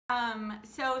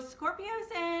So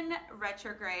Scorpio's in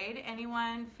retrograde.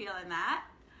 Anyone feeling that?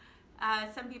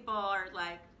 Some people are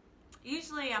like,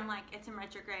 usually I'm like, it's in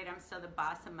retrograde, I'm still the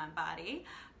boss of my body.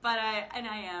 But I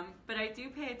am. But I do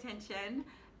pay attention.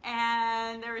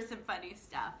 And there was some funny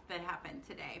stuff that happened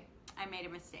today. I made a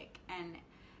mistake. And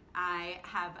I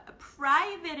have a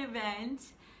private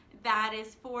event that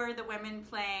is for the women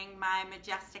playing my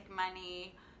Majestic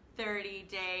Money 30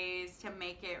 Days to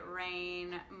Make It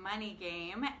Rain money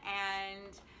game.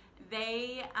 And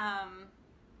they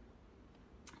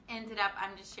ended up,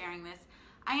 I'm just sharing this,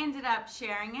 I ended up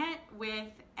sharing it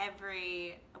with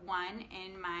everyone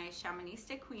in my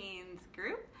Shamanista Queens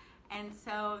group. And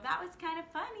so that was kind of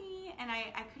funny, and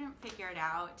I couldn't figure it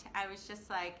out. I was just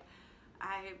like,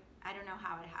 I don't know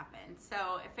how it happened.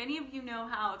 So if any of you know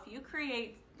how, if you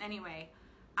create, anyway,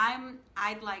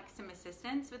 I'd like some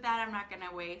assistance with that. I'm not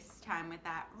gonna waste time with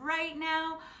that right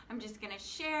now. I'm just gonna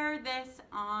share this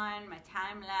on my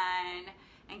timeline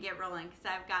and get rolling, because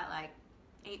I've got like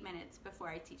 8 minutes before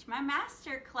I teach my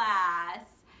master class.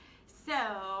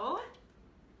 So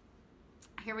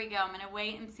here we go. I'm gonna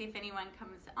wait and see if anyone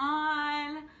comes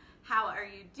on. How are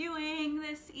you doing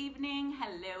this evening?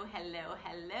 Hello, hello,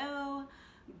 hello,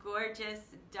 gorgeous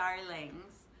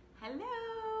darlings.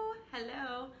 Hello,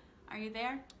 hello. Are you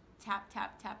there? Tap,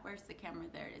 tap, tap. Where's the camera?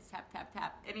 There it is. Tap, tap,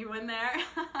 tap. Anyone there?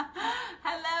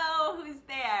 Hello, who's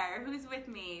there? Who's with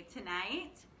me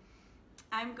tonight?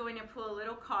 I'm going to pull a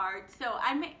little card. So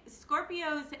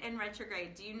Scorpio's in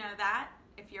retrograde. Do you know that?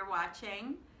 If you're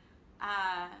watching,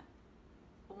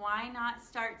 why not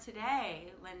start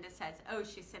today? Linda says, oh,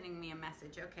 she's sending me a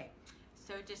message. Okay.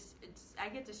 So I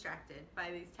get distracted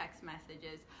by these text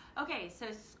messages. Okay. So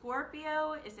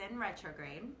Scorpio is in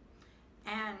retrograde,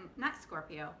 and not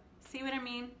Scorpio. See what I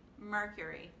mean?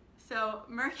 Mercury. So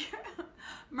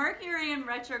Mercury in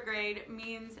retrograde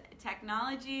means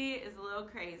technology is a little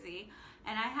crazy.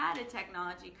 And I had a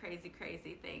technology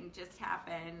crazy thing just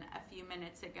happen a few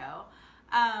minutes ago.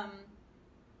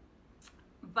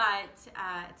 But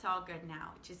it's all good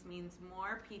now. It just means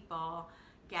more people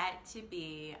get to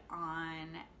be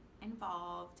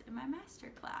involved in my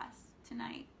masterclass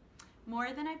tonight.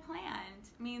 More than I planned.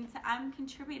 Means I'm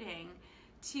contributing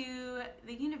to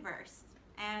the universe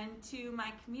and to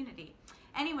my community.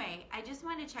 Anyway, I just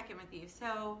want to check in with you.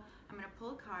 So I'm going to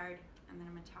pull a card, and then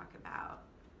I'm going to talk about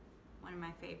one of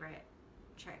my favorite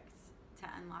tricks to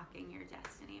unlocking your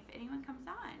destiny. If anyone comes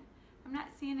on, I'm not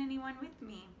seeing anyone with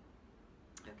me.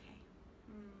 Okay,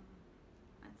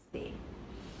 let's see.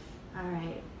 All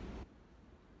right,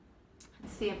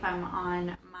 let's see if I'm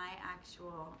on my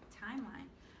actual timeline.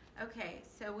 Okay,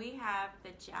 so we have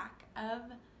the Jack of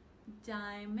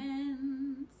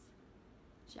Diamonds.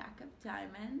 Jack of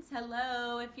Diamonds.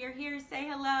 Hello, if you're here, say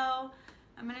hello.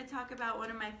 I'm going to talk about one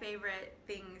of my favorite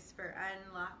things for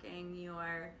unlocking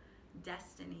your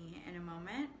destiny in a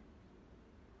moment.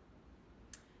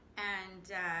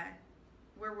 And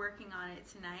we're working on it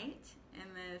tonight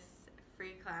in this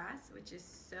free class, which is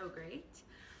so great.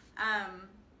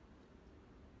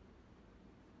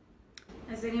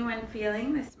 Is anyone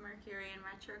feeling this Mercury in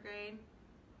retrograde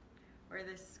or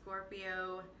this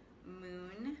Scorpio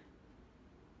moon?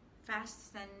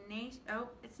 Fascination. Oh,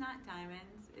 it's not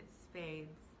diamonds, it's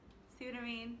spades. See what I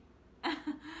mean?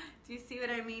 Do you see what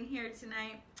I mean here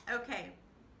tonight? Okay.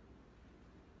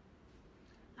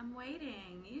 I'm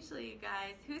waiting. Usually you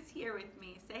guys, who's here with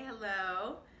me? Say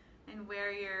hello and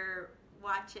where you're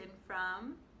watching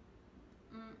from.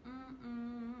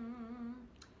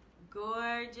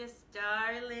 Gorgeous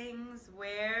darlings,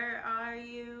 where are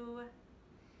you?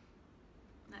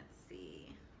 Let's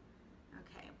see.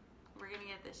 Okay, we're gonna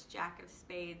get this Jack of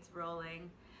Spades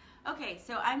rolling. Okay,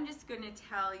 so I'm just going to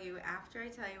tell you, after I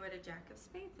tell you what a Jack of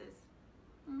Spades is,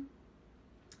 in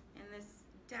this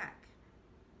deck,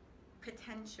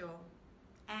 potential,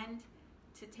 and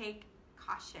to take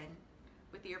caution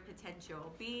with your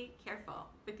potential. Be careful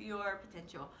with your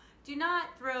potential. Do not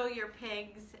throw your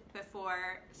pigs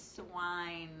before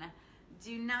swine.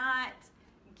 Do not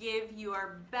give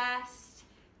your best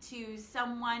to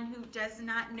someone who does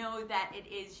not know that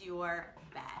it is your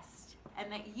best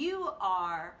and that you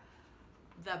are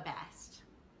the best.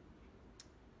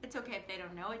 It's okay if they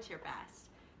don't know it's your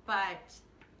best, but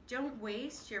don't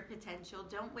waste your potential.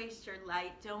 Don't waste your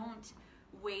light. Don't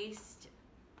waste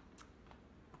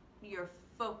your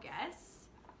focus.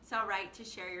 It's all right to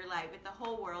share your light with the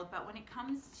whole world, but when it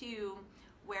comes to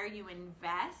where you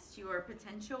invest your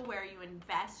potential, where you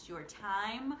invest your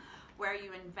time, where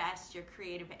you invest your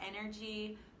creative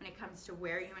energy, when it comes to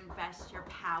where you invest your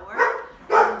power,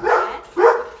 yes,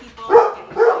 people, okay,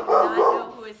 I do not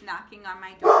know who is knocking on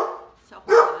my door, so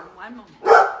hold on one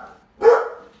moment.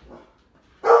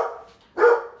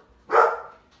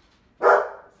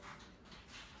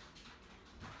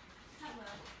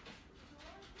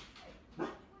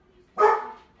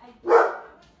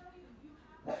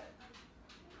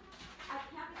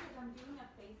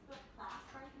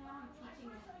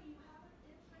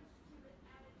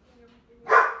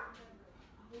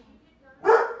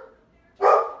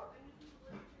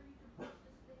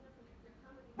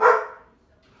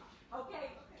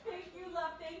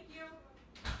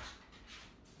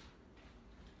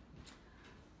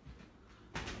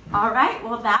 All right,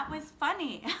 well, that was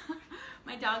funny.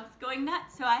 My dog's going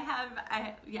nuts, so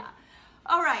yeah.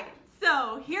 All right,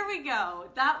 so here we go.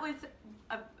 That was,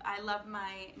 I love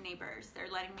my neighbors. They're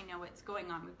letting me know what's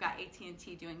going on. We've got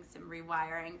AT&T doing some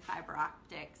rewiring, fiber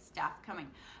optic stuff coming.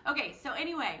 Okay, so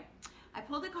anyway, I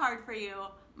pulled a card for you.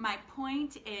 My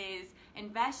point is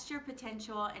invest your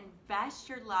potential, invest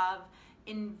your love,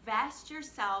 invest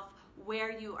yourself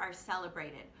where you are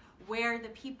celebrated, where the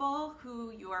people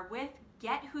who you are with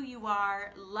get who you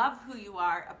are, love who you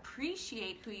are,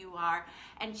 appreciate who you are,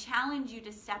 and challenge you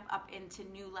to step up into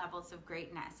new levels of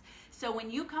greatness. So when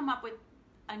you come up with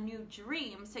a new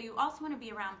dream, so you also want to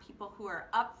be around people who are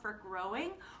up for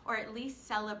growing, or at least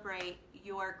celebrate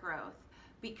your growth.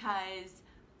 Because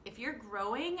if you're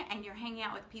growing and you're hanging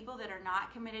out with people that are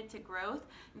not committed to growth,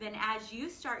 then as you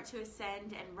start to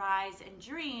ascend and rise and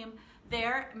dream,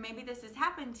 maybe this has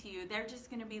happened to you, they're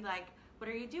just going to be like, what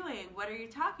are you doing? What are you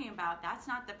talking about? That's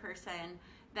not the person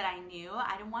that I knew.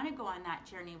 I don't want to go on that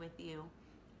journey with you.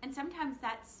 And sometimes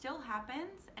that still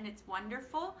happens, and it's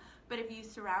wonderful. But if you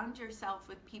surround yourself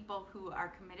with people who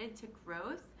are committed to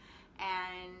growth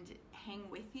and hang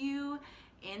with you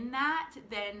in that,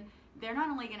 then they're not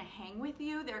only going to hang with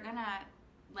you, they're going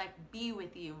to be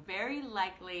with you, very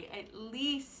likely, at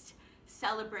least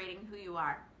celebrating who you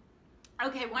are.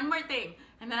 Okay, one more thing,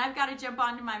 and then I've got to jump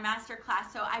on to my master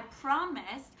class. So I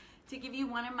promised to give you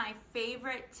one of my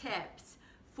favorite tips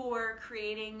for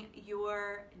creating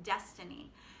your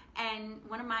destiny, and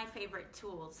one of my favorite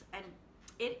tools, and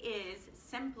it is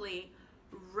simply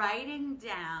writing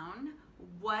down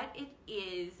what it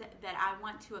is that I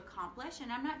want to accomplish.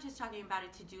 And I'm not just talking about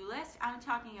a to-do list, I'm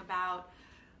talking about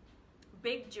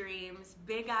big dreams,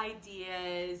 big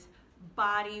ideas,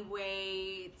 body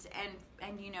weight, and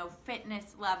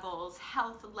fitness levels,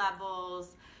 health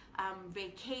levels,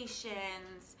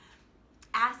 vacations,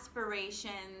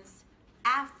 aspirations,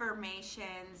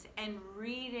 affirmations, and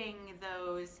reading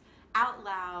those out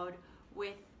loud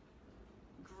with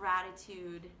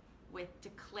gratitude, with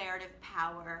declarative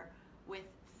power, with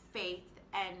faith,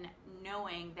 and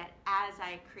knowing that as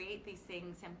I create these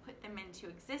things and put them into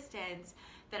existence,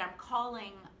 that I'm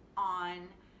calling on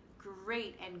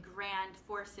great and grand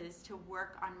forces to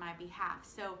work on my behalf.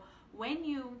 So when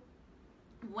you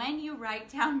write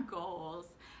down goals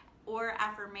or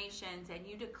affirmations and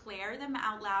you declare them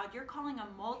out loud, you're calling on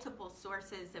multiple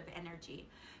sources of energy.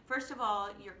 First of all,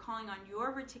 you're calling on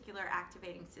your reticular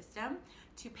activating system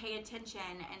to pay attention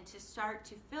and to start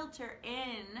to filter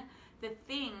in the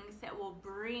things that will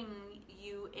bring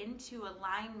you into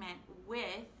alignment with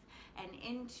and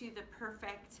into the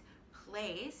perfect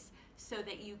place so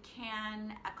that you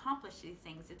can accomplish these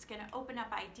things. It's going to open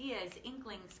up ideas,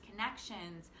 inklings,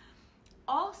 connections.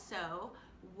 Also,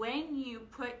 when you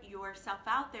put yourself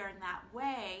out there in that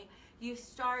way, you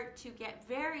start to get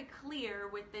very clear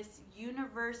with this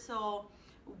universal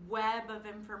web of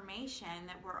information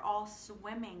that we're all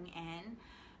swimming in.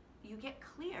 You get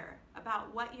clear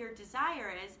about what your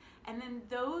desire is, and then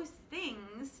those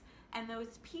things and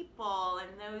those people and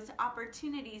those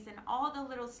opportunities and all the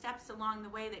little steps along the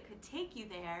way that could take you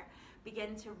there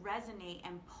begin to resonate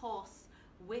and pulse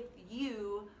with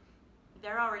you.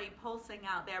 They're already pulsing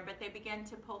out there, but they begin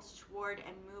to pulse toward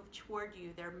and move toward you.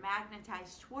 They're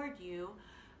magnetized toward you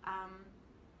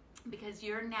because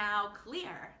you're now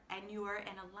clear and you are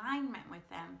in alignment with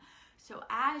them. So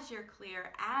as you're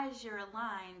clear, as you're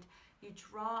aligned, you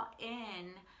draw in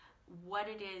what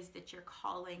it is that you're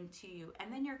calling to you.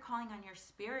 And then you're calling on your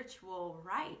spiritual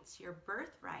rights, your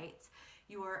birthrights,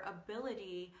 your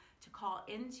ability to call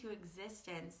into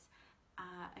existence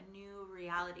a new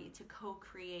reality, to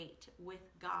co-create with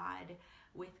God,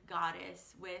 with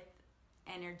Goddess, with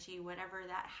energy, whatever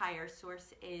that higher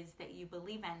source is that you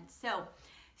believe in. So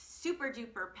super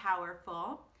duper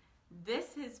powerful.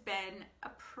 This has been a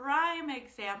prime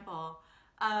example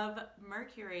of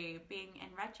Mercury being in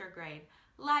retrograde,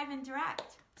 live and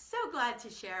direct. So glad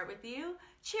to share it with you.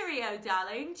 Cheerio,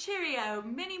 darling. Cheerio.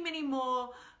 Many, many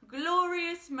more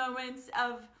glorious moments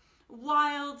of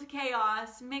wild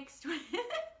chaos mixed with me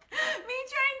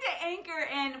trying to anchor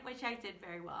in, which I did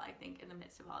very well, I think, in the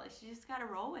midst of all this. You just got to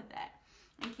roll with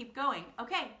it and keep going.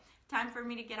 Okay, time for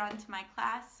me to get on to my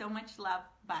class. So much love.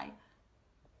 Bye.